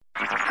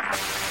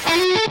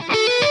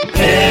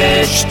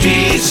HD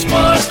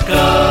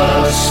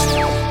Smartcast.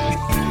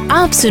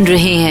 आप सुन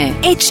रहे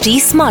हैं HD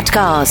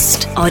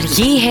Smartcast और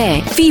ये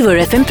है फीवर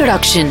FM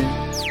प्रोडक्शन।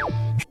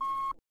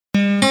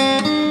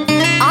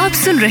 आप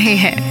सुन रहे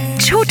हैं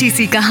छोटी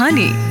सी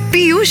कहानी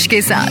पीयूष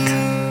के साथ।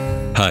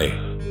 हाय,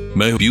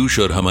 मैं पीयूष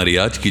और हमारी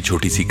आज की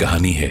छोटी सी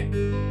कहानी है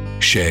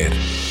शेर।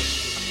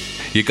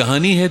 ये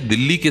कहानी है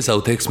दिल्ली के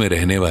साउथ एक्स में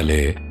रहने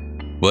वाले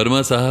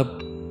वर्मा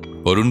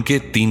साहब और उनके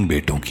 3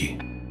 बेटों की,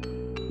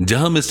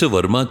 जहां मिस्टर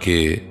वर्मा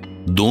के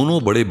दोनों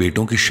बड़े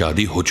बेटों की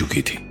शादी हो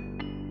चुकी थी।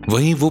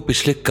 वहीं वो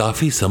पिछले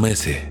काफी समय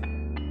से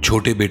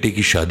छोटे बेटे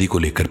की शादी को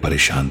लेकर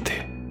परेशान थे।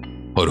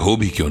 और हो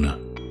भी क्यों ना,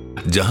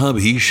 जहां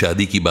भी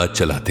शादी की बात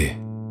चलाते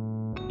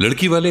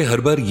लड़की वाले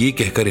हर बार ये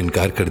कहकर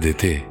इनकार कर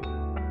देते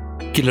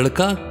कि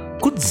लड़का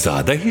कुछ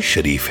ज्यादा ही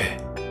शरीफ है,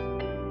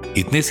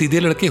 इतने सीधे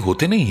लड़के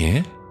होते नहीं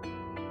हैं,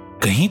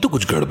 कहीं तो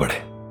कुछ गड़बड़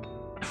है।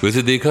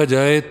 वैसे देखा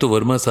जाए तो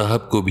वर्मा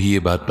साहब को भी ये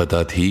बात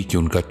पता थी कि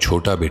उनका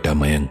छोटा बेटा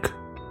मयंक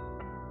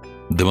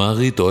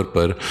दिमागी तौर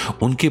पर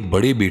उनके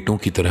बड़े बेटों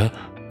की तरह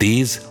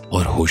तेज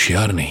और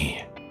होशियार नहीं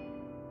है,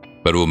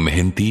 पर वो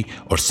मेहनती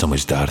और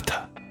समझदार था।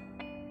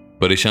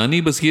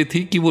 परेशानी बस ये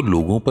थी कि वो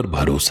लोगों पर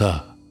भरोसा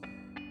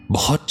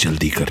बहुत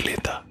जल्दी कर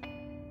लेता,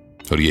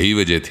 और यही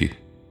वजह थी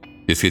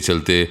इसके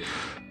चलते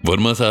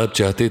वर्मा साहब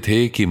चाहते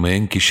थे कि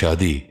मयंक की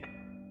शादी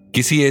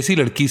किसी ऐसी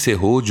लड़की से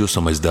हो जो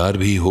समझदार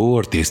भी हो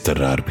और तेज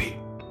तर्रार भी,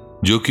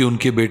 जो कि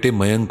उनके बेटे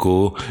मयंक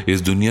को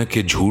इस दुनिया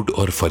के झूठ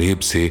और फरेब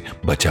से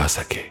बचा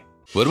सके।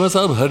 वर्मा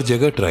साहब हर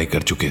जगह ट्राई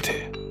कर चुके थे,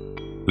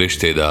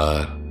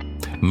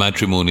 रिश्तेदार,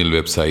 मैट्रिमोनियल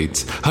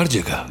वेबसाइट्स, हर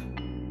जगह,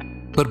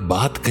 पर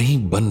बात कहीं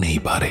बन नहीं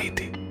पा रही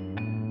थी।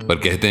 पर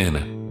कहते हैं ना,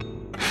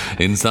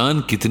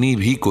 इंसान कितनी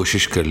भी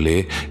कोशिश कर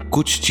ले,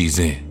 कुछ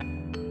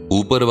चीजें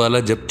ऊपर वाला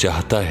जब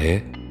चाहता है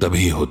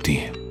तभी होती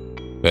हैं।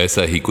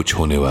 ऐसा ही कुछ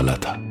होने वाला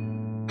था।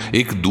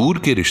 एक दूर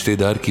के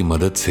रिश्तेदार की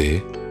मदद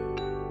से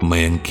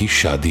मयंक की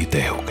शादी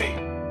तय हो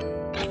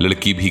गई।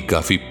 लड़की भी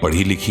काफी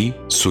पढ़ी लिखी,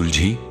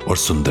 सुलझी और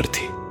सुंदर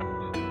थी।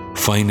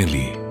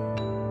 फाइनली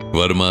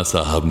वर्मा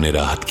साहब ने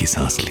राहत की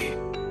सांस ली।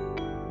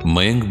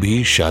 मयंक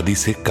भी शादी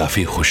से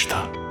काफी खुश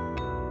था,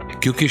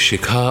 क्योंकि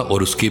शिखा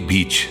और उसके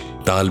बीच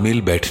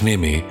तालमेल बैठने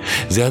में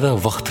ज्यादा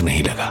वक्त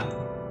नहीं लगा।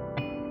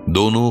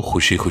 दोनों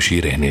खुशी खुशी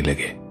रहने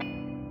लगे।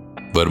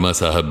 वर्मा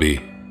साहब भी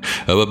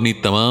अब अपनी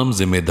तमाम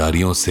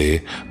जिम्मेदारियों से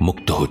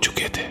मुक्त हो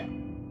चुके थे।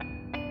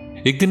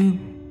 एक दिन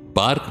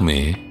पार्क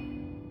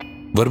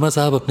में वर्मा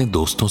साहब अपने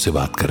दोस्तों से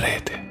बात कर रहे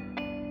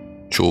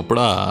थे।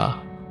 चोपड़ा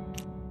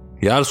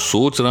यार,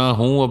 सोच रहा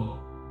हूं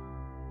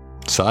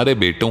अब सारे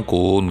बेटों को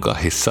उनका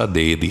हिस्सा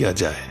दे दिया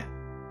जाए।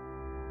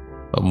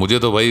 अब मुझे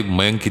तो भाई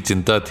मयंक की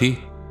चिंता थी,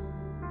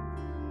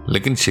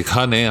 लेकिन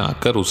शिखा ने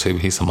आकर उसे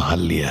भी संभाल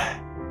लिया है।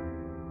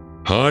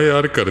 हाँ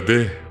यार, कर दे।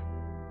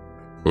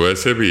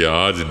 वैसे भी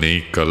आज नहीं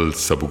कल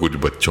सब कुछ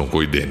बच्चों को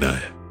ही देना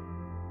है।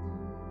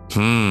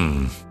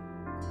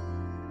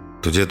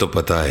 तुझे तो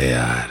पता है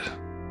यार,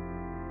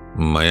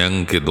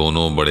 मयंक के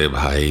दोनों बड़े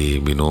भाई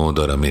विनोद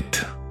और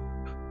अमित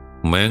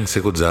मयंक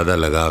से कुछ ज्यादा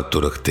लगाव तो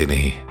रखते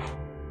नहीं।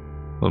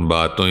 उन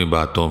बातों ही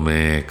बातों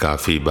में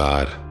काफी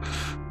बार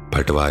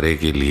बंटवारे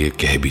के लिए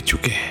कह भी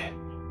चुके हैं।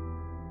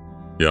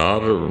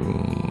 यार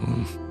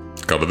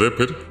कर दे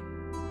फिर,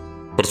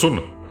 पर सुन,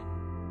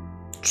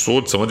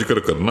 सोच समझ कर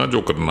करना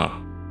जो करना।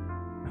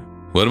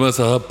 वर्मा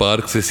साहब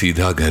पार्क से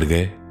सीधा घर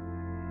गए।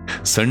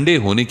 संडे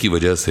होने की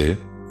वजह से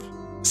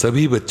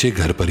सभी बच्चे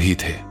घर पर ही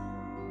थे।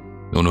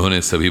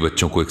 उन्होंने सभी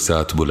बच्चों को एक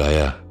साथ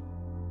बुलाया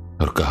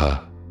और कहा,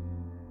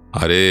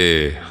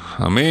 अरे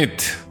अमित,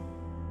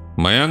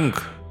 मयंक,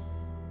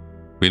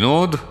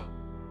 विनोद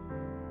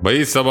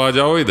भाई, सब आ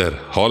जाओ इधर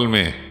हॉल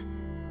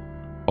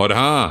में। और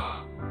हां,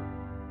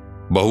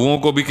 बहुओं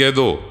को भी कह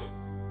दो,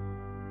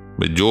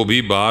 जो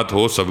भी बात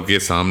हो सबके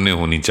सामने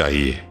होनी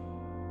चाहिए।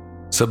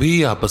 सभी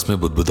आपस में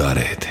बुदबुदा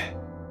रहे थे।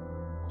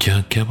 क्या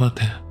क्या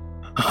बात है?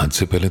 आज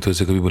से पहले तो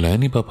ऐसे कभी बुलाया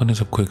नहीं पापा ने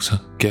सबको एक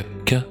साथ। क्या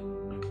क्या?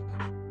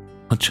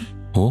 अच्छा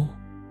हो।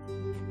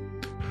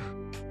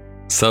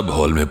 सब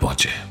हॉल में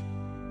पहुंचे।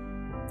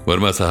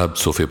 वर्मा साहब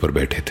सोफे पर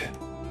बैठे थे।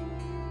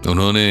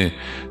 उन्होंने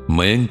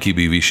मयंक की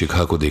बीवी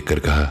शिखा को देखकर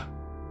कहा,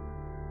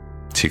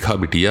 शिखा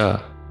बिटिया,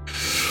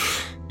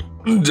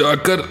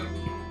 जाकर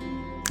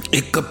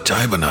एक कप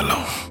चाय बना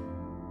लाओ।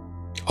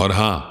 और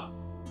हां,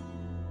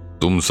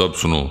 तुम सब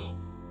सुनो,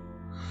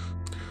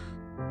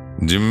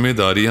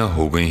 जिम्मेदारियां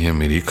हो गई हैं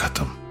मेरी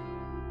खत्म।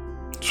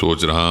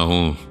 सोच रहा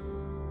हूं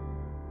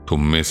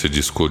तुम में से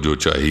जिसको जो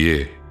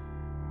चाहिए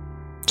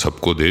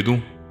सबको दे दूं।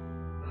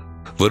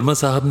 वर्मा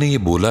साहब ने यह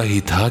बोला ही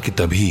था कि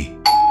तभी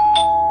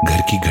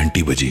घर की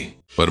घंटी बजी।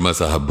 वर्मा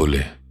साहब बोले,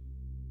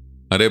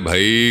 अरे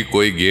भाई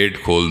कोई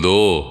गेट खोल दो,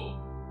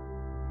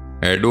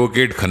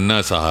 एडवोकेट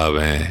खन्ना साहब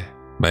हैं,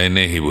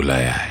 मैंने ही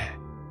बुलाया है।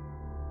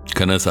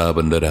 खन्ना साहब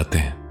अंदर आते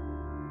हैं।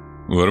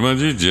 वर्मा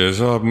जी,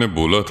 जैसा आपने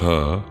बोला था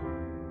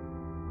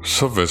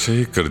सब वैसे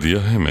ही कर दिया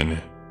है मैंने।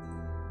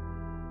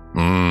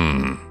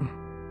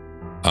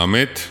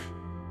 अमित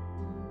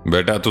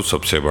बेटा, तू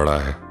सबसे बड़ा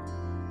है,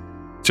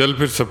 चल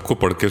फिर सबको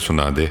पढ़ के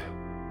सुना दे।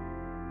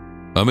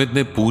 अमित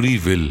ने पूरी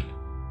विल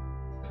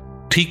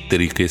ठीक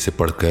तरीके से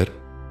पढ़कर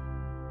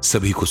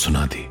सभी को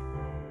सुना दी।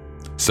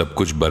 सब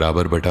कुछ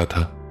बराबर बटा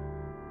था।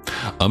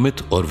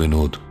 अमित और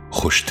विनोद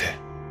खुश थे।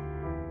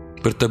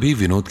 पर तभी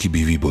विनोद की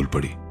बीवी बोल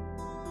पड़ी,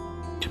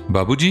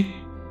 बाबूजी,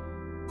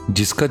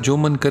 जिसका जो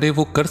मन करे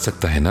वो कर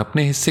सकता है ना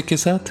अपने हिस्से के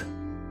साथ।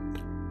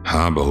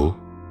 हाँ बहू,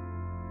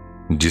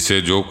 जिसे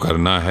जो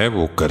करना है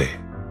वो करे।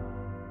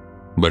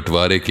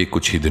 बंटवारे के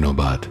कुछ ही दिनों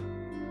बाद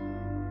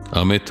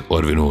अमित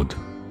और विनोद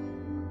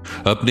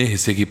अपने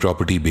हिस्से की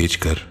प्रॉपर्टी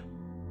बेचकर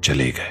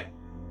चले गए।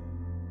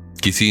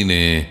 किसी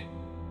ने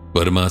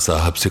वर्मा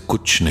साहब से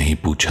कुछ नहीं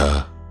पूछा,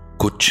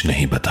 कुछ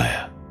नहीं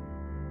बताया।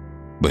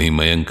 वहीं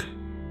मयंक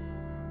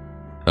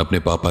अपने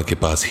पापा के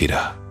पास ही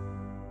रहा।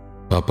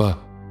 पापा,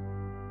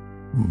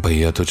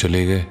 भैया तो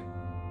चले गए,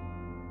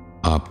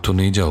 आप तो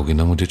नहीं जाओगे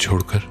ना मुझे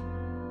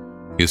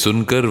छोड़कर? ये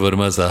सुनकर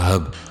वर्मा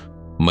साहब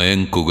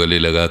मयंक को गले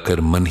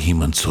लगाकर मन ही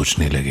मन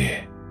सोचने लगे,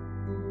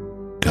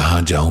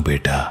 कहां जाऊं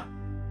बेटा।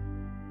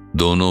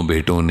 दोनों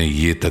बेटों ने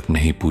ये तक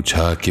नहीं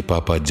पूछा कि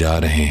पापा जा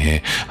रहे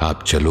हैं,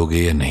 आप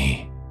चलोगे या नहीं।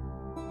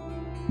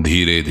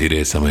 धीरे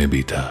धीरे समय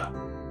बीता।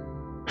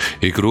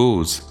 एक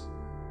रोज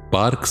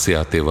पार्क से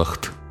आते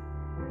वक्त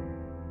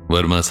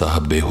वर्मा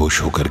साहब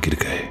बेहोश होकर गिर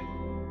गए।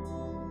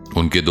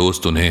 उनके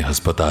दोस्त उन्हें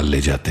अस्पताल ले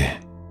जाते हैं।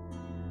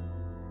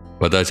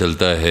 पता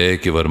चलता है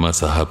कि वर्मा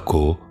साहब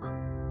को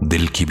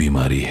दिल की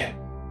बीमारी है।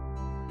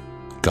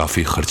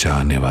 काफी खर्चा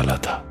आने वाला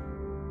था।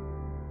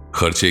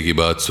 खर्चे की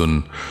बात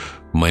सुन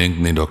मयंक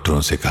ने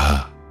डॉक्टरों से कहा,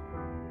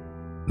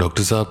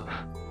 डॉक्टर साहब,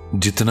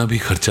 जितना भी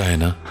खर्चा है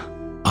ना,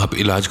 आप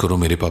इलाज करो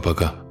मेरे पापा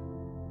का,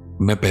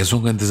 मैं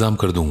पैसों का इंतजाम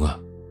कर दूंगा।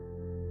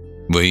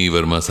 वहीं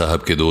वर्मा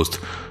साहब के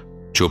दोस्त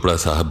चोपड़ा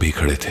साहब भी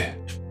खड़े थे।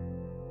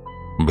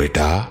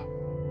 बेटा,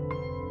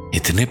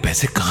 इतने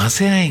पैसे कहां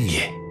से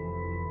आएंगे?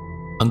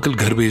 अंकल,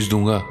 घर भेज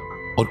दूंगा,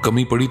 और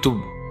कमी पड़ी तो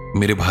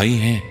मेरे भाई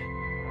हैं,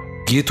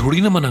 ये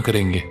थोड़ी ना मना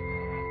करेंगे।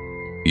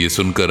 ये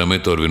सुनकर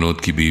अमित और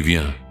विनोद की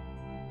बीवियां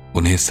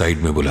उन्हें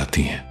साइड में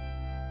बुलाती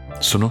हैं।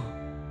 सुनो,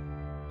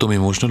 तुम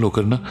इमोशनल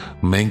होकर ना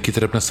मयंक की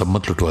तरह अपना सब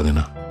मत लुटवा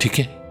देना, ठीक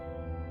है?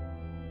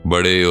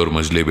 बड़े और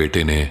मझले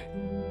बेटे ने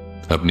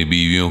अपनी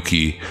बीवियों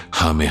की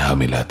हां में हां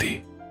मिला दी।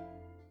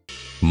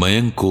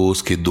 मयंक को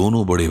उसके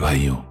दोनों बड़े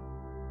भाइयों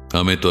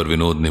अमित और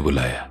विनोद ने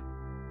बुलाया।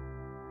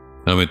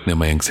 अमित ने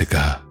मयंक से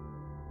कहा,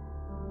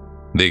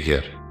 देख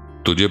यार,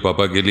 तुझे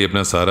पापा के लिए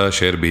अपना सारा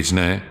शेयर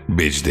बेचना है,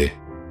 बेच दे,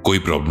 कोई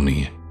प्रॉब्लम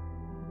नहीं है,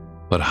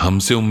 पर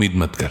हमसे उम्मीद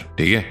मत कर,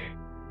 ठीक है?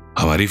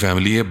 हमारी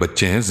फैमिली है,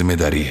 बच्चे हैं,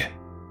 जिम्मेदारी है।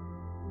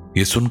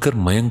 यह सुनकर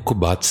मयंक को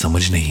बात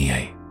समझ नहीं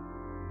आई।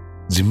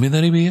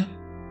 जिम्मेदारी भैया?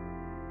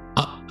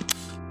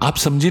 आप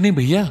समझे नहीं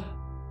भैया,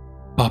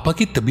 पापा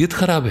की तबीयत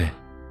खराब है,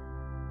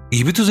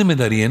 ये भी तो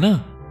जिम्मेदारी है ना।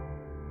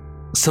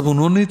 सब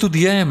उन्होंने तो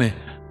दिया है हमें,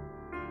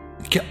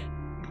 क्या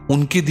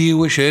उनके दिए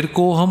हुए शेयर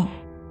को हम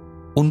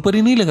उन पर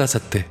ही नहीं लगा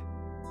सकते?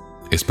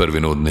 इस पर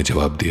विनोद ने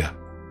जवाब दिया,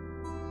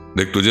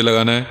 देख, तुझे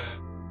लगाना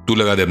है तू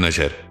लगा दे अपना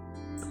शेयर,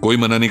 कोई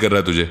मना नहीं कर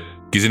रहा तुझे।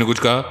 किसी ने कुछ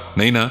कहा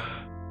नहीं ना?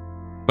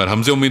 पर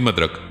हमसे उम्मीद मत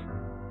रख।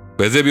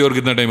 वैसे भी और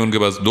कितना टाइम है उनके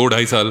पास?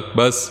 2-2.5 साल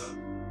बस।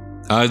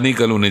 आज नहीं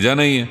कल उन्हें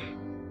जाना ही है।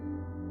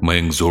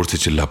 मयंक जोर से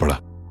चिल्ला पड़ा,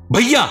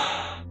 भैया!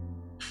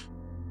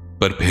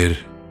 पर फिर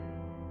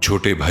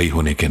छोटे भाई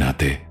होने के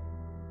नाते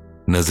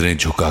नजरें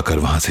झुकाकर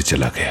वहां से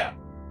चला गया।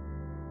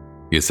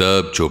 ये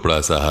सब चोपड़ा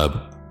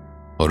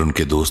साहब और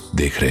उनके दोस्त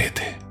देख रहे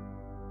थे।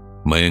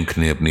 मयंक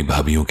ने अपनी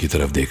भाभियों की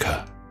तरफ देखा।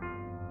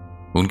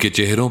 उनके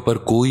चेहरों पर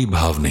कोई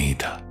भाव नहीं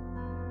था।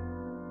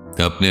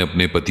 अपने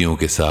अपने पतियों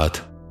के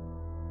साथ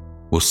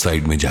उस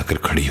साइड में जाकर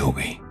खड़ी हो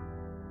गई।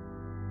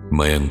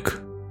 मयंक,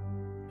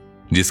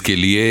 जिसके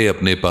लिए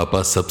अपने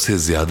पापा सबसे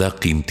ज्यादा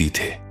कीमती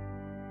थे,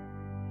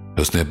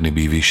 उसने अपनी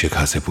बीवी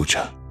शिखा से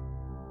पूछा,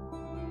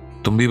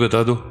 तुम भी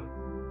बता दो,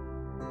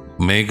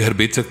 मैं घर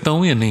बेच सकता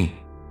हूं या नहीं?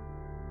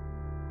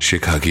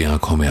 शिखा की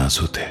आंखों में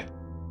आंसू थे।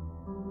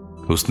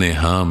 उसने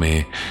हां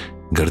में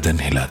गर्दन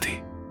हिला दी।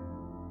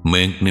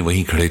 मयंक ने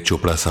वहीं खड़े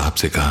चोपड़ा साहब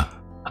से कहा,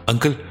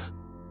 अंकल,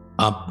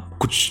 आप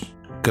कुछ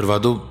करवा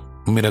दो,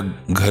 मेरा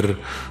घर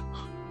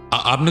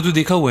आपने तो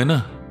देखा हुआ है ना,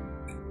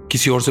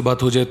 किसी और से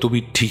बात हो जाए तो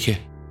भी ठीक है।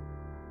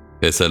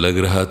 ऐसा लग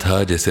रहा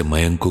था जैसे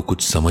मयंक को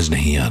कुछ समझ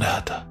नहीं आ रहा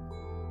था।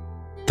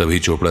 तभी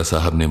चोपड़ा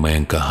साहब ने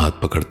मयंक का हाथ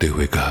पकड़ते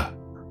हुए कहा,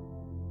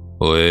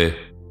 ओए,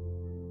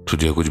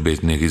 तुझे कुछ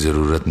बेचने की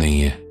जरूरत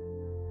नहीं है।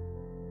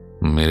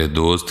 मेरे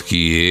दोस्त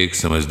की एक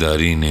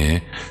समझदारी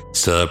ने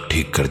सब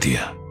ठीक कर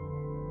दिया।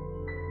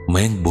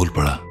 मयंक बोल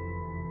पड़ा,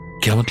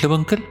 क्या मतलब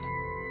अंकल?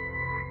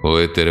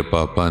 ओए, तेरे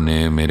पापा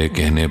ने मेरे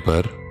कहने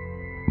पर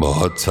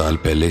बहुत साल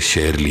पहले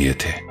शेयर लिए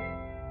थे।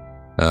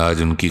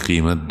 आज उनकी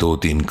कीमत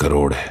 2-3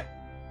 करोड़ है।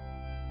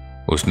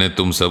 उसने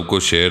तुम सबको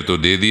शेयर तो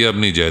दे दिया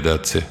अपनी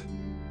जायदाद से,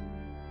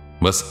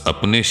 बस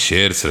अपने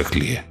शेयर्स रख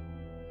लिए,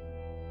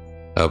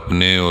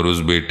 अपने और उस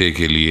बेटे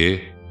के लिए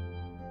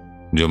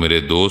जो मेरे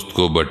दोस्त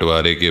को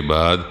बंटवारे के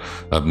बाद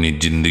अपनी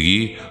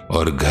जिंदगी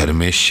और घर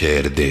में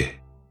शेयर दे।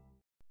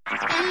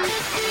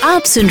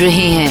 आप सुन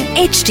रहे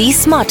हैं HD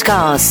स्मार्ट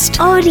कास्ट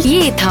और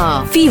ये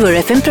था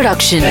fever FM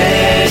production.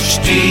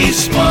 HD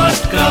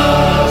smart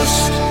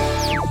cast.